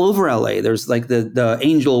that's all over LA. There's like the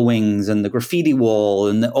angel wings and the graffiti wall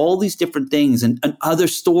and all these different things. And other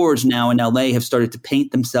stores now in LA have started to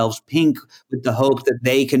paint themselves pink with the hope that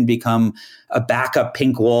they can become a backup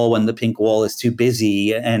pink wall when the pink wall is too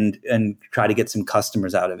busy and try to get some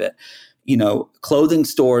customers out of it. Clothing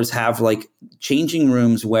stores have like changing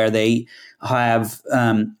rooms where they have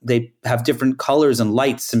different colors and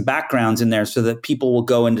lights and backgrounds in there so that people will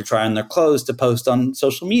go in to try on their clothes to post on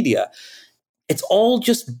social media. It's all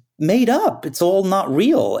just made up. It's all not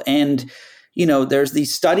real. And, there's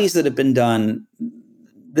these studies that have been done.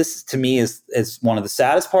 This to me is one of the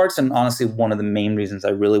saddest parts. And honestly, one of the main reasons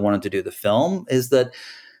I really wanted to do the film is that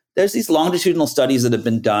there's these longitudinal studies that have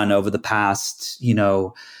been done over the past,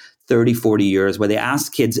 30, 40 years where they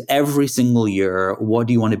ask kids every single year, what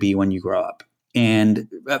do you want to be when you grow up? And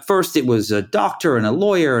at first it was a doctor and a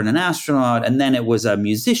lawyer and an astronaut. And then it was a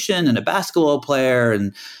musician and a basketball player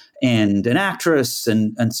and an actress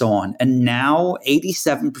and so on. And now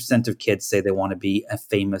 87% of kids say they want to be a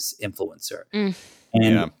famous influencer.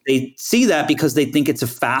 And they see that because they think it's a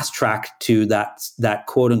fast track to that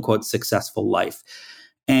quote unquote successful life.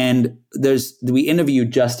 And we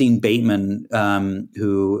interviewed Justine Bateman,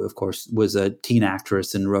 who of course was a teen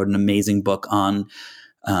actress and wrote an amazing book on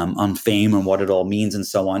fame and what it all means and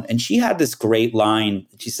so on. And she had this great line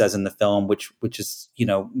that she says in the film, which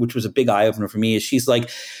was a big eye opener for me, is she's like,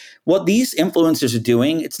 what these influencers are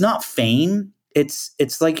doing, it's not fame.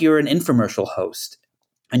 It's like you're an infomercial host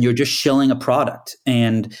and you're just shilling a product,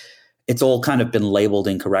 and it's all kind of been labeled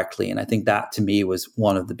incorrectly. And I think that to me was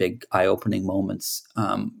one of the big eye-opening moments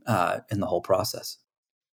in the whole process.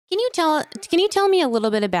 Can you tell me a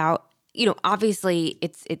little bit about, obviously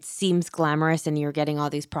it seems glamorous and you're getting all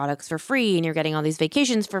these products for free and you're getting all these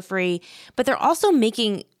vacations for free, but they're also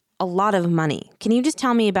making a lot of money. Can you just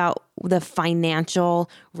tell me about the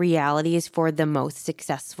financial realities for the most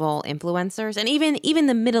successful influencers and even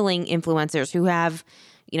the middling influencers who have,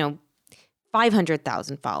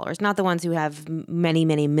 500,000 followers, not the ones who have many,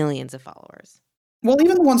 many millions of followers? Well,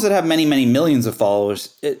 even the ones that have many, many millions of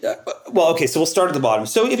followers. Okay, so we'll start at the bottom.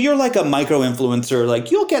 So if you're like a micro influencer,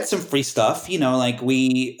 like you'll get some free stuff. Like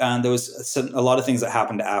there was a lot of things that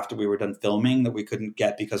happened after we were done filming that we couldn't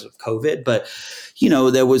get because of COVID. But,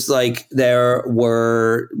 there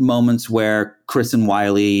were moments where Chris and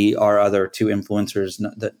Wiley, our other two influencers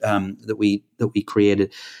that we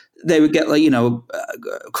created, they would get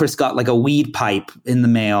Chris got like a weed pipe in the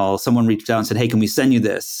mail. Someone reached out and said, hey, can we send you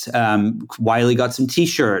this? Wiley got some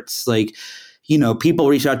t-shirts. People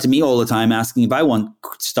reach out to me all the time asking if I want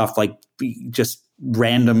stuff like just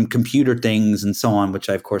random computer things and so on,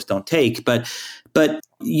 which I of course don't take. But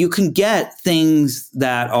you can get things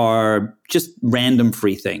that are just random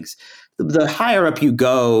free things. The higher up you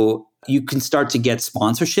go, you can start to get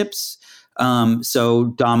sponsorships. So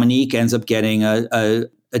Dominique ends up getting a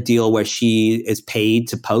deal where she is paid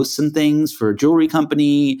to post some things for a jewelry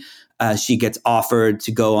company. She gets offered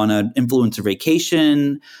to go on an influencer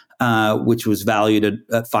vacation, which was valued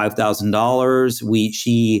at $5,000.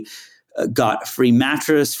 She got a free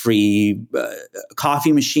mattress, free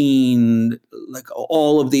coffee machine, like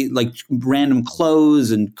all of the like random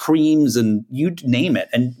clothes and creams and you name it.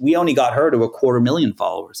 And we only got her to 250,000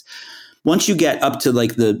 followers. once you get up to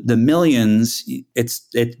like the millions,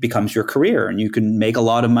 it becomes your career and you can make a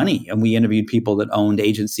lot of money. And we interviewed people that owned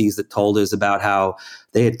agencies that told us about how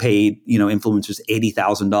they had paid, influencers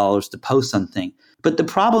 $80,000 to post something. But the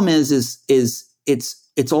problem is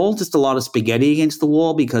it's all just a lot of spaghetti against the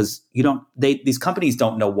wall, because these companies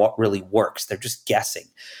don't know what really works. They're just guessing.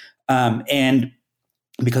 And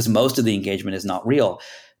because most of the engagement is not real.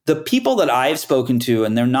 The people that I've spoken to,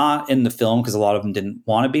 and they're not in the film because a lot of them didn't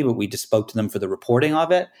want to be, but we just spoke to them for the reporting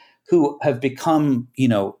of it, who have become,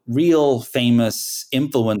 real famous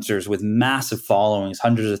influencers with massive followings,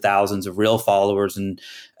 hundreds of thousands of real followers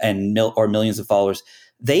or millions of followers.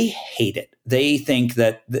 They hate it. They think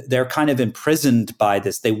that they're kind of imprisoned by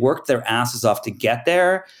this. They worked their asses off to get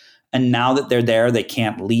there. And now that they're there, they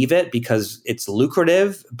can't leave it because it's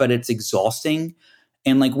lucrative, but it's exhausting.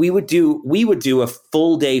 And like we would do a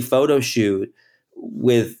full day photo shoot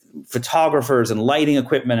with photographers and lighting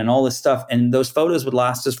equipment and all this stuff. And those photos would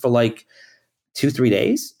last us for like 2-3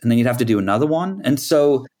 days. And then you'd have to do another one. And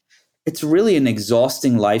so it's really an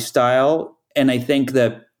exhausting lifestyle. And I think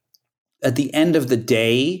that at the end of the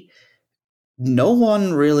day, no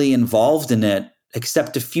one really involved in it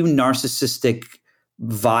except a few narcissistic,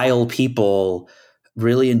 vile people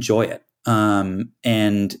really enjoy it.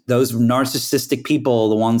 And those narcissistic people,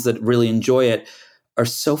 the ones that really enjoy it, are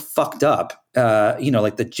so fucked up.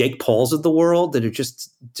 Like the Jake Pauls of the world that are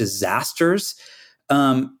just disasters.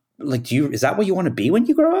 Is that what you want to be when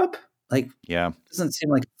you grow up? Like, yeah, it doesn't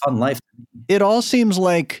seem like a fun life. It all seems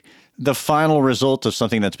like the final result of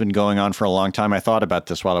something that's been going on for a long time. I thought about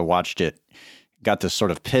this while I watched it. Got this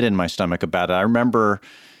sort of pit in my stomach about it. I remember,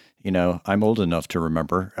 I'm old enough to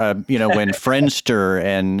remember, when Friendster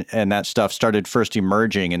and that stuff started first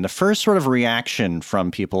emerging, and the first sort of reaction from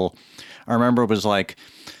people, I remember, was like,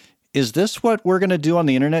 is this what we're going to do on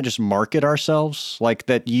the internet? Just market ourselves? Like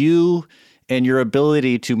that you and your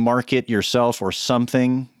ability to market yourself or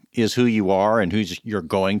something is who you are and who you're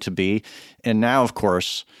going to be. And now, of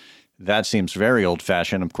course, that seems very old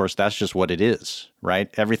fashioned. Of course, that's just what it is, right?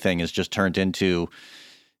 Everything is just turned into,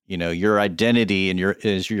 your identity and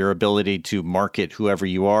your ability to market whoever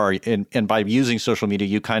you are. And by using social media,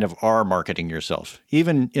 you kind of are marketing yourself,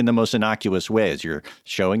 even in the most innocuous ways. You're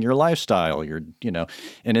showing your lifestyle, and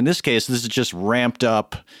in this case, this is just ramped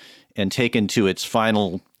up and taken to its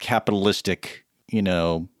final capitalistic,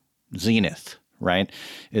 zenith, right?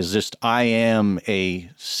 Is just, I am a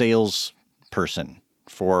salesperson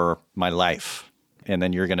for my life, and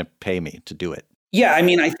then you're going to pay me to do it. Yeah, I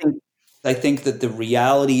mean, I think that the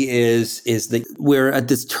reality is that we're at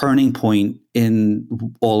this turning point in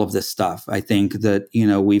all of this stuff. I think that,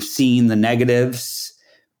 we've seen the negatives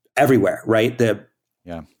everywhere, right?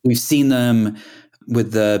 We've seen them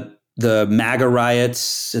with the MAGA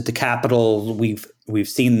riots at the Capitol. We've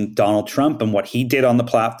seen Donald Trump and what he did on the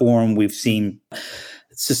platform. We've seen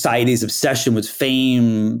society's obsession with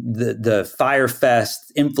fame, the Fyre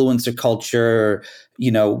Fest, influencer culture,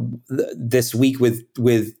 this week with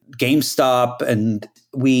GameStop, and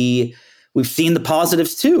we've seen the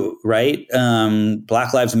positives too, right?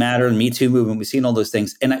 Black Lives Matter and Me Too movement. We've seen all those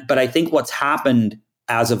things, but I think what's happened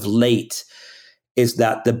as of late is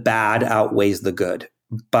that the bad outweighs the good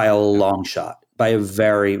by a long shot, by a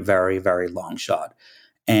very, very, very long shot,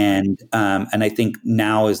 and I think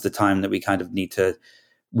now is the time that we kind of need to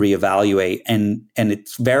reevaluate. And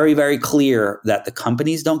it's very, very clear that the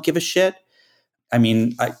companies don't give a shit. I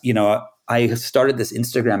mean, I started this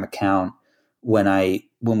Instagram account when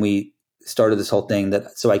we started this whole thing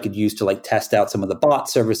so I could use to like test out some of the bot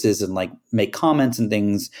services and like make comments and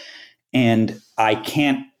things. And I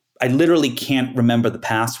literally can't remember the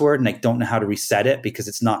password, and I don't know how to reset it because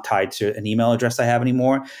it's not tied to an email address I have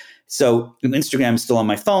anymore. So Instagram is still on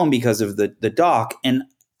my phone because of the doc. And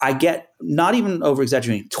I get, not even over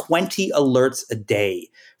exaggerating, 20 alerts a day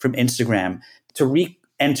from Instagram to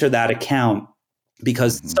re-enter that account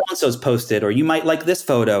because so-and-so's posted, or you might like this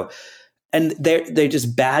photo. And they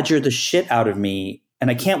just badger the shit out of me. And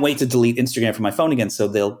I can't wait to delete Instagram from my phone again so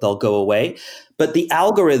they'll go away. But the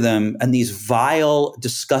algorithm and these vile,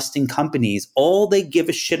 disgusting companies, all they give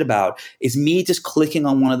a shit about is me just clicking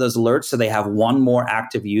on one of those alerts so they have one more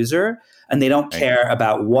active user. And they don't care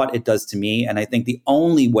about what it does to me. And I think the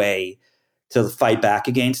only way to fight back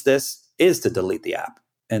against this is to delete the app.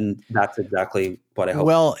 And that's exactly what I hope.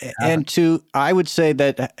 Well, I would say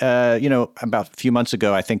that, about a few months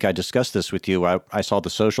ago, I think I discussed this with you. I saw The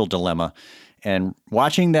Social Dilemma. And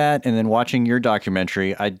watching that and then watching your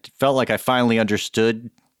documentary, I felt like I finally understood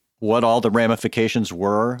what all the ramifications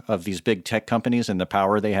were of these big tech companies and the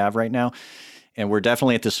power they have right now. And we're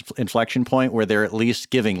definitely at this inflection point where they're at least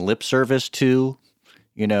giving lip service to,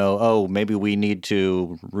 oh, maybe we need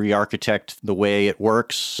to re-architect the way it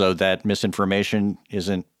works so that misinformation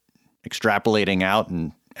isn't extrapolating out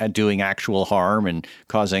and doing actual harm and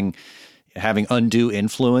having undue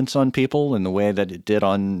influence on people in the way that it did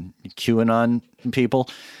on QAnon people.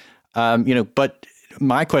 But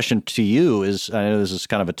my question to you is, I know this is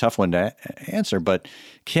kind of a tough one to answer, but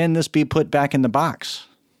can this be put back in the box?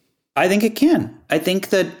 I think it can. I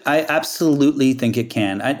absolutely think it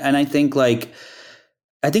can. I think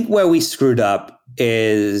where we screwed up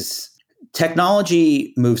is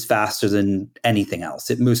technology moves faster than anything else.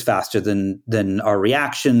 It moves faster than our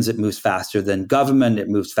reactions. It moves faster than government. It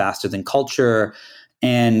moves faster than culture.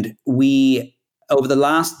 And over the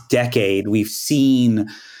last decade, we've seen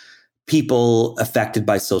people affected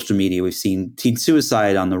by social media. We've seen teen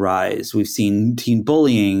suicide on the rise. We've seen teen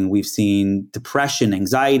bullying. We've seen depression,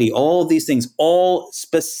 anxiety, all of these things, all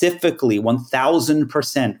specifically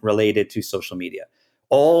 1000% related to social media,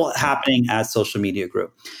 all happening as social media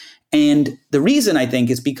grew. And the reason, I think,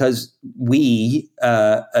 is because we,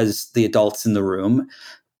 as the adults in the room,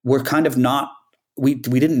 were kind of we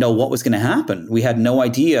didn't know what was going to happen. We had no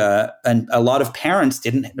idea. And a lot of parents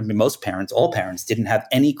all parents didn't have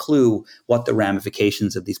any clue what the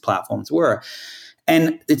ramifications of these platforms were.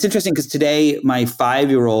 And it's interesting because today my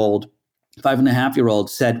 5.5-year-old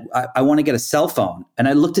said, I want to get a cell phone. And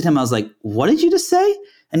I looked at him, I was like, what did you just say?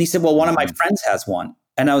 And he said, well, one of my friends has one.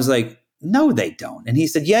 And I was like, no, they don't. And he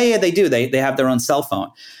said, yeah, they do. They have their own cell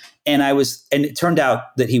phone. And it turned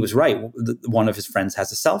out that he was right. One of his friends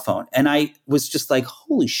has a cell phone. And I was just like,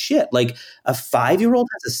 holy shit, like a 5-year-old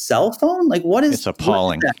has a cell phone? Like it's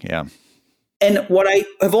appalling. Yeah. And what I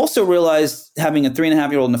have also realized having a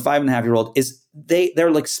 3.5-year-old and a 5.5-year-old is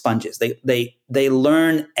they're like sponges. They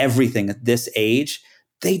learn everything at this age.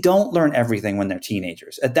 They don't learn everything when they're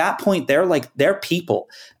teenagers. At that point, they're people.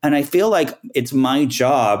 And I feel like it's my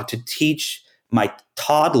job to teach my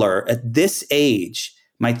toddler at this age,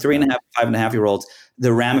 my 3.5, 5.5-year-olds,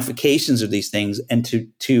 the ramifications of these things, and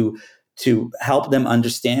to help them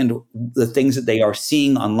understand the things that they are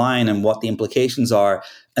seeing online and what the implications are.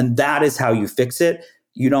 And that is how you fix it.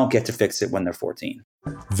 You don't get to fix it when they're 14.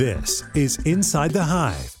 This is Inside the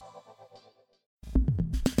Hive.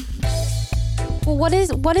 Well, what is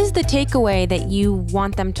the takeaway that you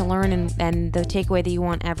want them to learn, and the takeaway that you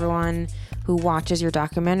want everyone who watches your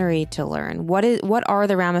documentary to learn? What are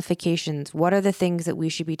the ramifications? What are the things that we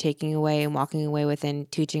should be taking away and walking away with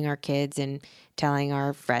and teaching our kids and telling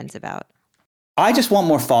our friends about? I just want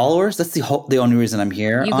more followers. That's the only reason I'm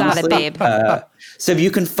here. You honestly. got it, babe. So if you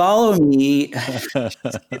can follow me,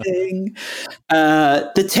 the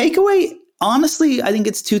takeaway, honestly, I think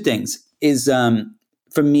it's two things.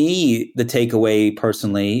 For me, the takeaway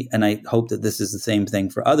personally, and I hope that this is the same thing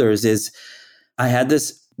for others, is I had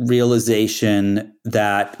this realization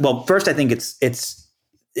that, well, first, I think it's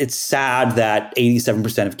sad that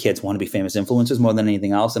 87% of kids want to be famous influencers more than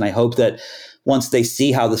anything else. And I hope that once they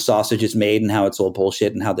see how the sausage is made and how it's all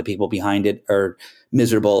bullshit and how the people behind it are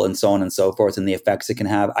miserable and so on and so forth and the effects it can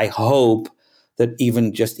have, I hope that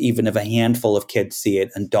even if a handful of kids see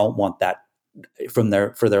it and don't want that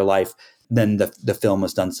for their life, then the film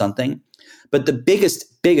has done something. But the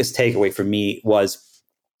biggest takeaway for me was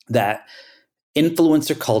that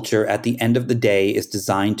influencer culture at the end of the day is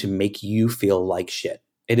designed to make you feel like shit.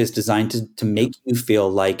 It is designed to make you feel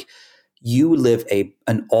like you live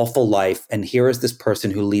an awful life, and here is this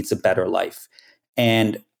person who leads a better life.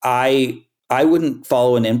 And I wouldn't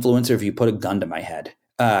follow an influencer if you put a gun to my head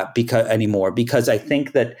because I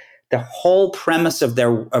think that the whole premise of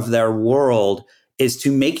their world is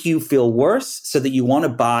to make you feel worse so that you want to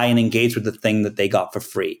buy and engage with the thing that they got for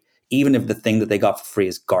free, even if the thing that they got for free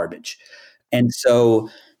is garbage. And so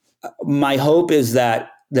my hope is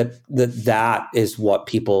that is what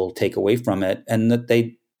people take away from it, and that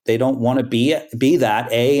they don't want to be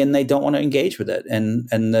that, and they don't want to engage with it. And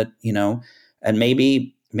that, and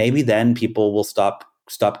maybe then people will stop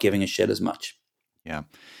giving a shit as much. Yeah.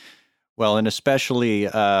 Well, and especially,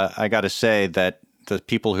 I got to say that the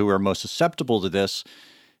people who are most susceptible to this,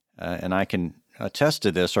 and I can attest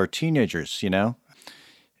to this, are teenagers, and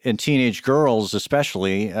teenage girls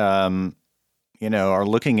especially, are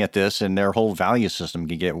looking at this, and their whole value system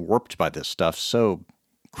can get warped by this stuff so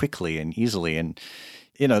quickly and easily. And,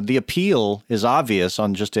 the appeal is obvious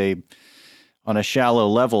on a shallow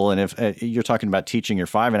level. And if you're talking about teaching your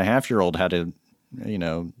 5.5-year-old how to,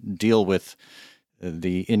 deal with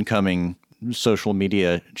the incoming social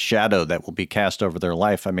media shadow that will be cast over their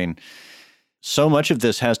life. I mean, so much of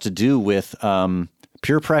this has to do with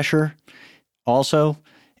peer pressure also.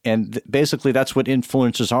 And basically that's what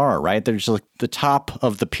influencers are, right? They're just like the top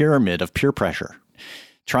of the pyramid of peer pressure.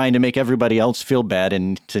 trying to make everybody else feel bad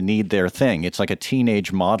and to need their thing. It's like a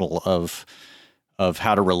teenage model of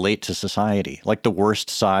how to relate to society, like the worst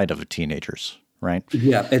side of teenagers, right?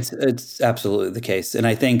 Yeah, it's absolutely the case. And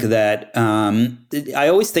I think that I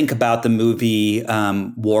always think about the movie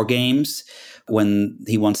War Games, when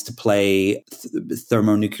he wants to play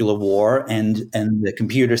thermonuclear war and the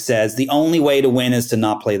computer says the only way to win is to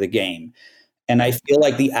not play the game. And I feel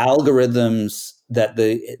like the algorithms that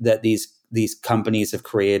these companies have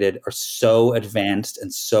created are so advanced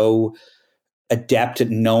and so adept at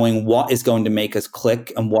knowing what is going to make us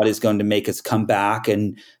click and what is going to make us come back,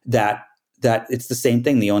 and that it's the same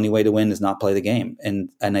thing. The only way to win is not play the game. And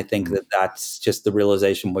I think that's just the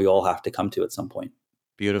realization we all have to come to at some point.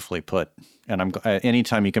 Beautifully put. And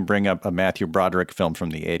anytime you can bring up a Matthew Broderick film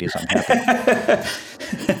from the 80s, I'm happy.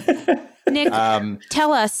 Nick,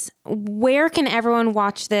 tell us, where can everyone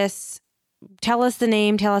watch this? Tell us the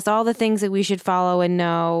name. Tell us all the things that we should follow and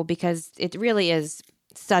know, because it really is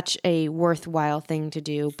such a worthwhile thing to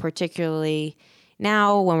do, particularly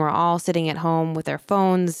now when we're all sitting at home with our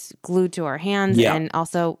phones glued to our hands. Yeah. And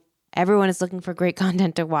also, everyone is looking for great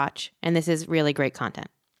content to watch. And this is really great content.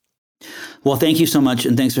 Well, thank you so much.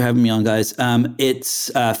 And thanks for having me on, guys. It's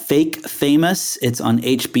Fake Famous. It's on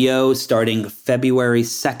HBO starting February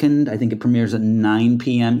 2nd. I think it premieres at 9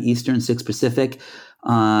 p.m. Eastern, 6 Pacific.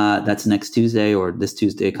 That's next Tuesday, or this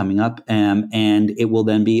Tuesday coming up. And it will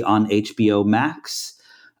then be on HBO Max.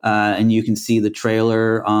 And you can see the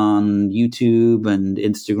trailer on YouTube and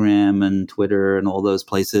Instagram and Twitter and all those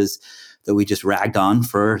places that we just ragged on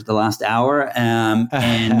for the last hour. And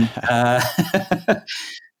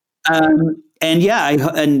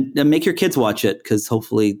make your kids watch it, because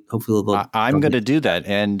hopefully they'll. I'm going to do that,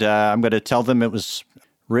 and I'm going to tell them it was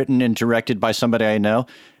written and directed by somebody I know,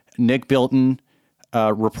 Nick Bilton,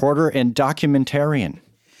 reporter and documentarian.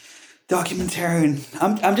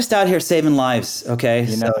 I'm just out here saving lives. Okay,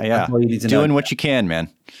 that's all you need to doing what you can, man.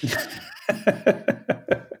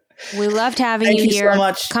 We loved having Thank you here. So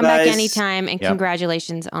much, Come guys. back anytime, and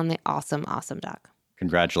congratulations on the awesome doc.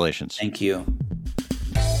 Congratulations. Thank you.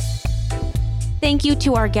 Thank you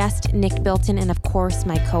to our guest, Nick Bilton, and of course,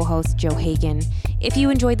 my co-host, Joe Hagan. If you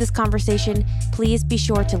enjoyed this conversation, please be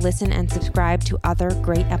sure to listen and subscribe to other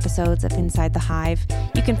great episodes of Inside the Hive.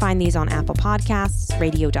 You can find these on Apple Podcasts,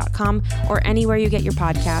 radio.com, or anywhere you get your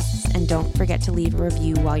podcasts, and don't forget to leave a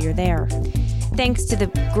review while you're there. Thanks to the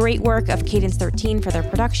great work of Cadence 13 for their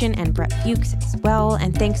production, and Brett Fuchs as well.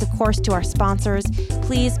 And thanks, of course, to our sponsors.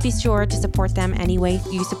 Please be sure to support them any way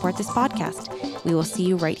you support this podcast. We will see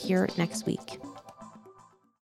you right here next week.